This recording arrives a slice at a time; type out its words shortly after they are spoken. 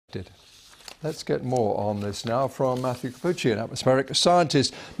Let's get more on this now from Matthew Cappucci, an atmospheric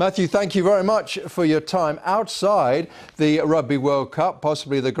scientist. Matthew, thank you very much for your time. Outside the Rugby World Cup,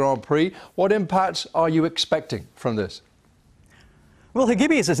 possibly the Grand Prix, what impacts are you expecting from this? Well,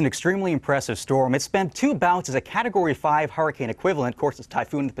 Hagibis is an extremely impressive storm. It spent 2 bouts as a Category 5 hurricane equivalent. Of course, it's a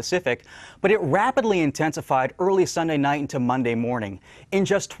typhoon in the Pacific, but it rapidly intensified early Sunday night into Monday morning. In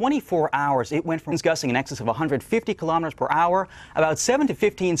just 24 hours, it went from gusting in excess of 150 kilometers per hour, about 7 to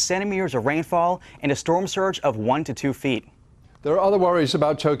 15 centimeters of rainfall, and a storm surge of 1 to 2 feet. There are other worries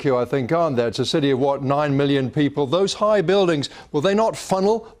about Tokyo, I think, aren't there? It's a city of, what, 9 million people. Those high buildings, will they not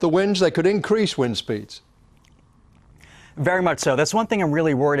funnel the winds? They could increase wind speeds. Very much so. That's one thing I'm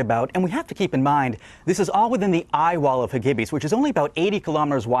really worried about. And we have to keep in mind, this is all within the eye wall of Hagibis, which is only about 80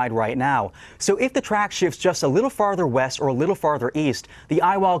 kilometers wide right now. So if the track shifts just a little farther west or a little farther east, the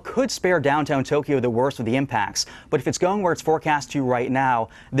eye wall could spare downtown Tokyo the worst of the impacts. But if it's going where it's forecast to right now,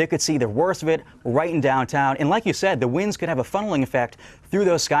 they could see the worst of it right in downtown. And like you said, the winds could have a funneling effect through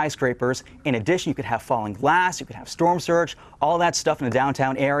those skyscrapers. In addition, you could have falling glass, you could have storm surge, all that stuff in the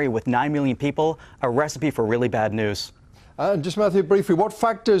downtown area with 9 million people, a recipe for really bad news. Just, Matthew, briefly, what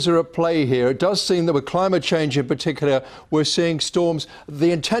factors are at play here? It does seem that with climate change in particular, we're seeing storms,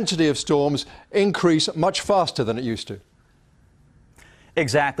 the intensity of storms increase much faster than it used to.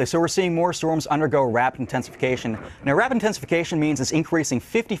 Exactly. So we're seeing more storms undergo rapid intensification. Now, rapid intensification means it's increasing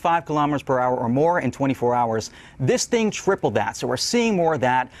 55 kilometers per hour or more in 24 hours. This thing tripled that, so we're seeing more of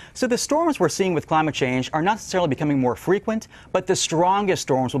that. So the storms we're seeing with climate change are not necessarily becoming more frequent, but the strongest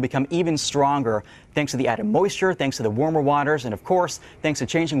storms will become even stronger thanks to the added moisture, thanks to the warmer waters, and of course, thanks to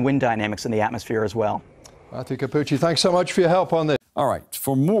changing wind dynamics in the atmosphere as well. Matthew Cappucci, thanks so much for your help on this. All right,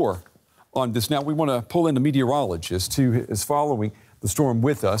 for more on this now, we want to pull in a meteorologist who is following the storm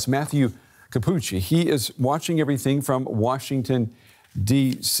with us, Matthew Cappucci. He is watching everything from Washington,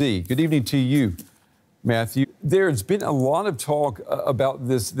 D.C. Good evening to you, Matthew. There's been a lot of talk about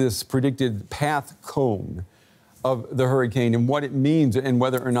this predicted path cone of the hurricane and what it means and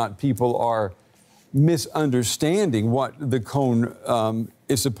whether or not people are misunderstanding what the cone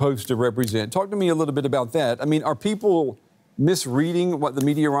is supposed to represent. Talk to me a little bit about that. I mean, are people misreading what the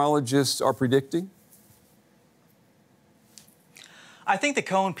meteorologists are predicting? I think the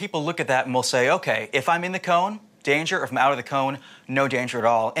cone, people look at that and will say, okay, if I'm in the cone, danger. If I'm out of the cone, no danger at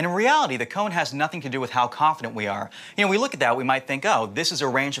all. And in reality, the cone has nothing to do with how confident we are. You know, we look at that, we might think, oh, this is a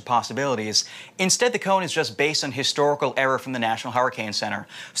range of possibilities. Instead, the cone is just based on historical error from the National Hurricane Center.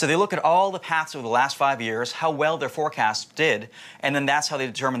 So they look at all the paths over the last 5 years, how well their forecasts did, and then that's how they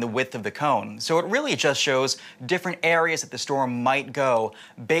determine the width of the cone. So it really just shows different areas that the storm might go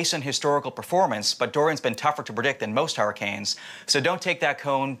based on historical performance, but Dorian's been tougher to predict than most hurricanes. So don't take that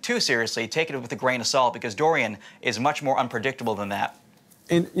cone too seriously. Take it with a grain of salt, because Dorian is much more unpredictable than that.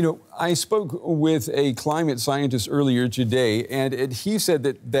 And, you know, I spoke with a climate scientist earlier today, and he said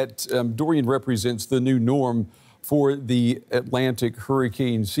that Dorian represents the new norm for the Atlantic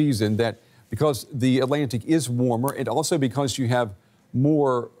hurricane season, that because the Atlantic is warmer, and also because you have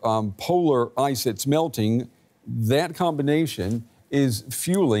more polar ice that's melting, that combination is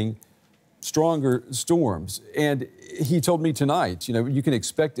fueling stronger storms. And he told me tonight, you know, you can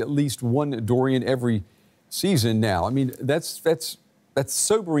expect at least one Dorian every season now. I mean, that's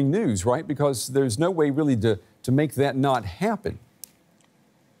sobering news, right? Because there's no way really to make that not happen.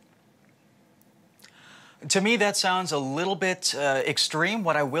 To me, that sounds a little bit extreme.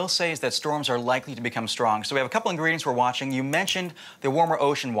 What I will say is that storms are likely to become strong. So we have a couple ingredients we're watching. You mentioned the warmer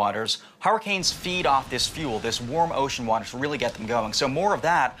ocean waters. Hurricanes feed off this fuel, this warm ocean water, to really get them going. So more of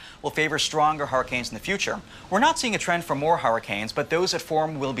that will favor stronger hurricanes in the future. We're not seeing a trend for more hurricanes, but those that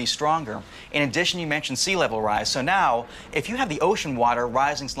form will be stronger. In addition, you mentioned sea level rise. So now, if you have the ocean water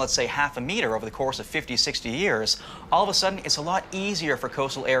rising, let's say, 0.5 meter over the course of 50, 60 years, all of a sudden, it's a lot easier for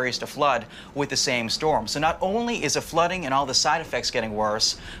coastal areas to flood with the same storm. So not only is the flooding and all the side effects getting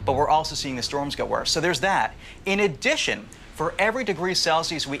worse, but we're also seeing the storms get worse. So there's that. In addition, for every degree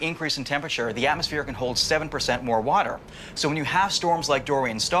Celsius we increase in temperature, the atmosphere can hold 7% more water. So when you have storms like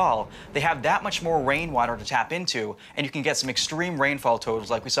Dorian stall, they have that much more rainwater to tap into, and you can get some extreme rainfall totals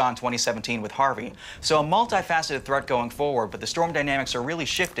like we saw in 2017 with Harvey. So a multifaceted threat going forward, but the storm dynamics are really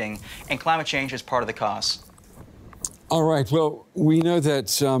shifting, and climate change is part of the cause. All right. Well, we know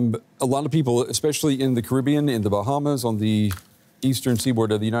that a lot of people, especially in the Caribbean, in the Bahamas, on the eastern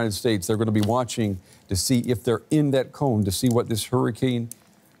seaboard of the United States, they're going to be watching to see if they're in that cone, to see what this hurricane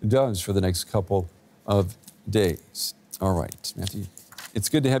does for the next couple of days. All right, Matthew, it's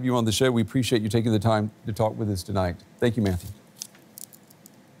good to have you on the show. We appreciate you taking the time to talk with us tonight. Thank you, Matthew.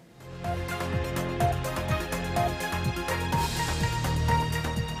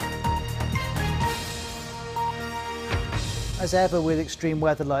 As ever with extreme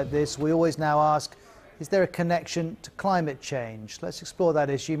weather like this, we always now ask, is there a connection to climate change? Let's explore that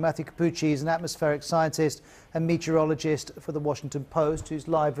issue. Matthew Cappucci is an atmospheric scientist and meteorologist for the Washington Post, who's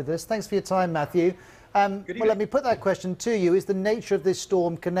live with us. Thanks for your time, Matthew. Well, let me put that question to you. Is the nature of this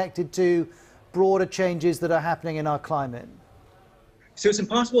storm connected to broader changes that are happening in our climate? So it's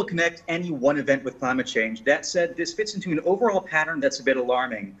impossible to connect any one event with climate change. That said, this fits into an overall pattern that's a bit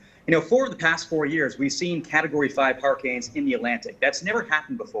alarming. You know, for the past 4 years, we've seen Category 5 hurricanes in the Atlantic. That's never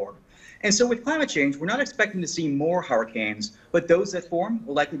happened before. And so with climate change, we're not expecting to see more hurricanes, but those that form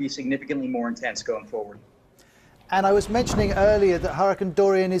will likely be significantly more intense going forward. And I was mentioning earlier that Hurricane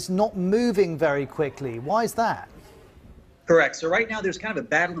Dorian is not moving very quickly. Why is that? Correct. So right now there's kind of a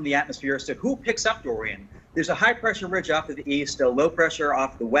battle in the atmosphere as to who picks up Dorian. There's a high pressure ridge off to the east, a low pressure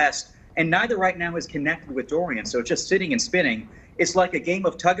off the west, and neither right now is connected with Dorian. So it's just sitting and spinning. It's like a game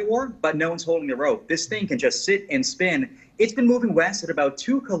of tug of war, but no one's holding the rope. This thing can just sit and spin. It's been moving west at about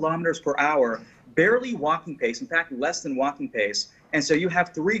 2 kilometers per hour, barely walking pace, in fact, less than walking pace. And so you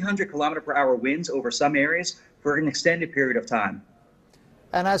have 300 kilometer per hour winds over some areas for an extended period of time.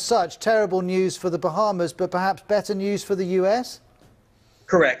 And as such, terrible news for the Bahamas, but perhaps better news for the US?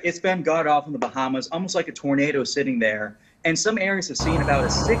 Correct. It's been god-awful in the Bahamas, almost like a tornado sitting there. And some areas have seen about a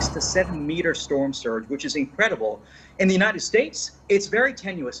 6 to 7 meter storm surge, which is incredible. In the United States, it's very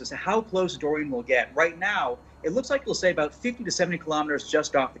tenuous as to how close Dorian will get. Right now, it looks like we'll say about 50 to 70 kilometers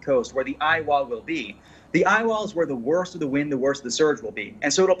just off the coast, where the eye wall will be. The eye wall is where the worst of the wind, the worst of the surge will be.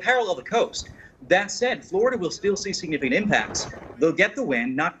 And so it'll parallel the coast. That said, Florida will still see significant impacts. They'll get the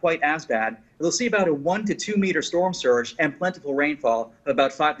wind, not quite as bad. They'll see about a 1 to 2 meter storm surge and plentiful rainfall of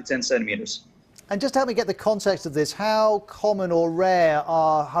about 5 to 10 centimeters. And just help me get the context of this. How common or rare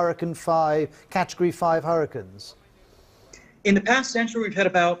are Category 5 hurricanes? In the past century, we've had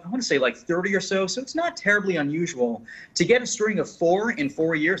about, I want to say like 30 or so it's not terribly unusual. To get a string of 4 in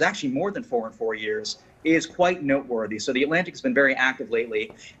 4 years, actually more than 4 in 4 years, is quite noteworthy. So the Atlantic has been very active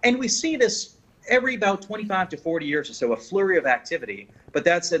lately. And we see this every about 25 to 40 years or so, a flurry of activity. But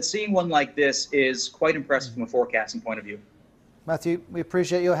that said, seeing one like this is quite impressive from a forecasting point of view. Matthew, we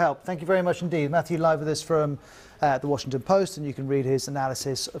appreciate your help. Thank you very much indeed. Matthew live with us from the Washington Post, and you can read his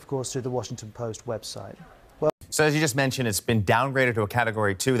analysis, of course, through the Washington Post website. So as you just mentioned, it's been downgraded to a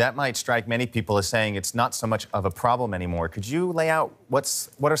Category 2. That might strike many people as saying it's not so much of a problem anymore. Could you lay out what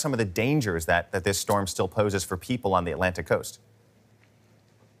are some of the dangers that this storm still poses for people on the Atlantic coast?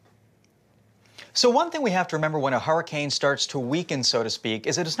 So one thing we have to remember when a hurricane starts to weaken, so to speak,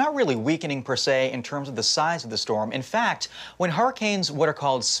 is that it's not really weakening per se in terms of the size of the storm. In fact, when hurricanes, what are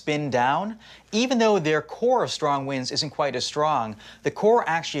called spin down, even though their core of strong winds isn't quite as strong, the core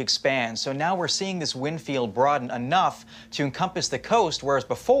actually expands. So now we're seeing this wind field broaden enough to encompass the coast, whereas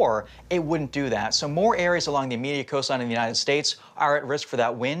before it wouldn't do that. So more areas along the immediate coastline of the United States are at risk for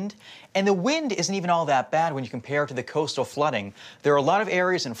that wind. And the wind isn't even all that bad when you compare it to the coastal flooding. There are a lot of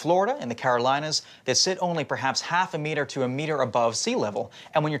areas in Florida and the Carolinas that sit only perhaps half a meter to a meter above sea level.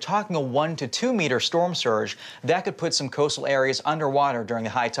 And when you're talking a 1 to 2 meter storm surge, that could put some coastal areas underwater during the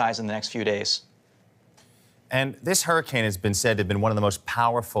high tides in the next few days. And this hurricane has been said to have been one of the most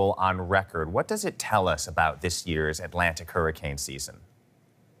powerful on record. What does it tell us about this year's Atlantic hurricane season?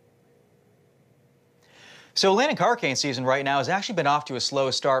 So Atlantic hurricane season right now has actually been off to a slow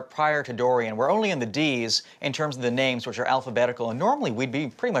start prior to Dorian. We're only in the D's in terms of the names, which are alphabetical, and normally we'd be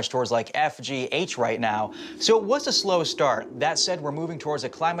pretty much towards like F, G, H right now. So it was a slow start. That said, we're moving towards a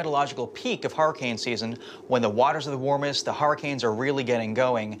climatological peak of hurricane season when the waters are the warmest, the hurricanes are really getting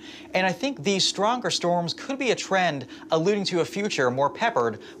going. And I think these stronger storms could be a trend alluding to a future more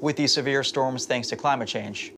peppered with these severe storms thanks to climate change.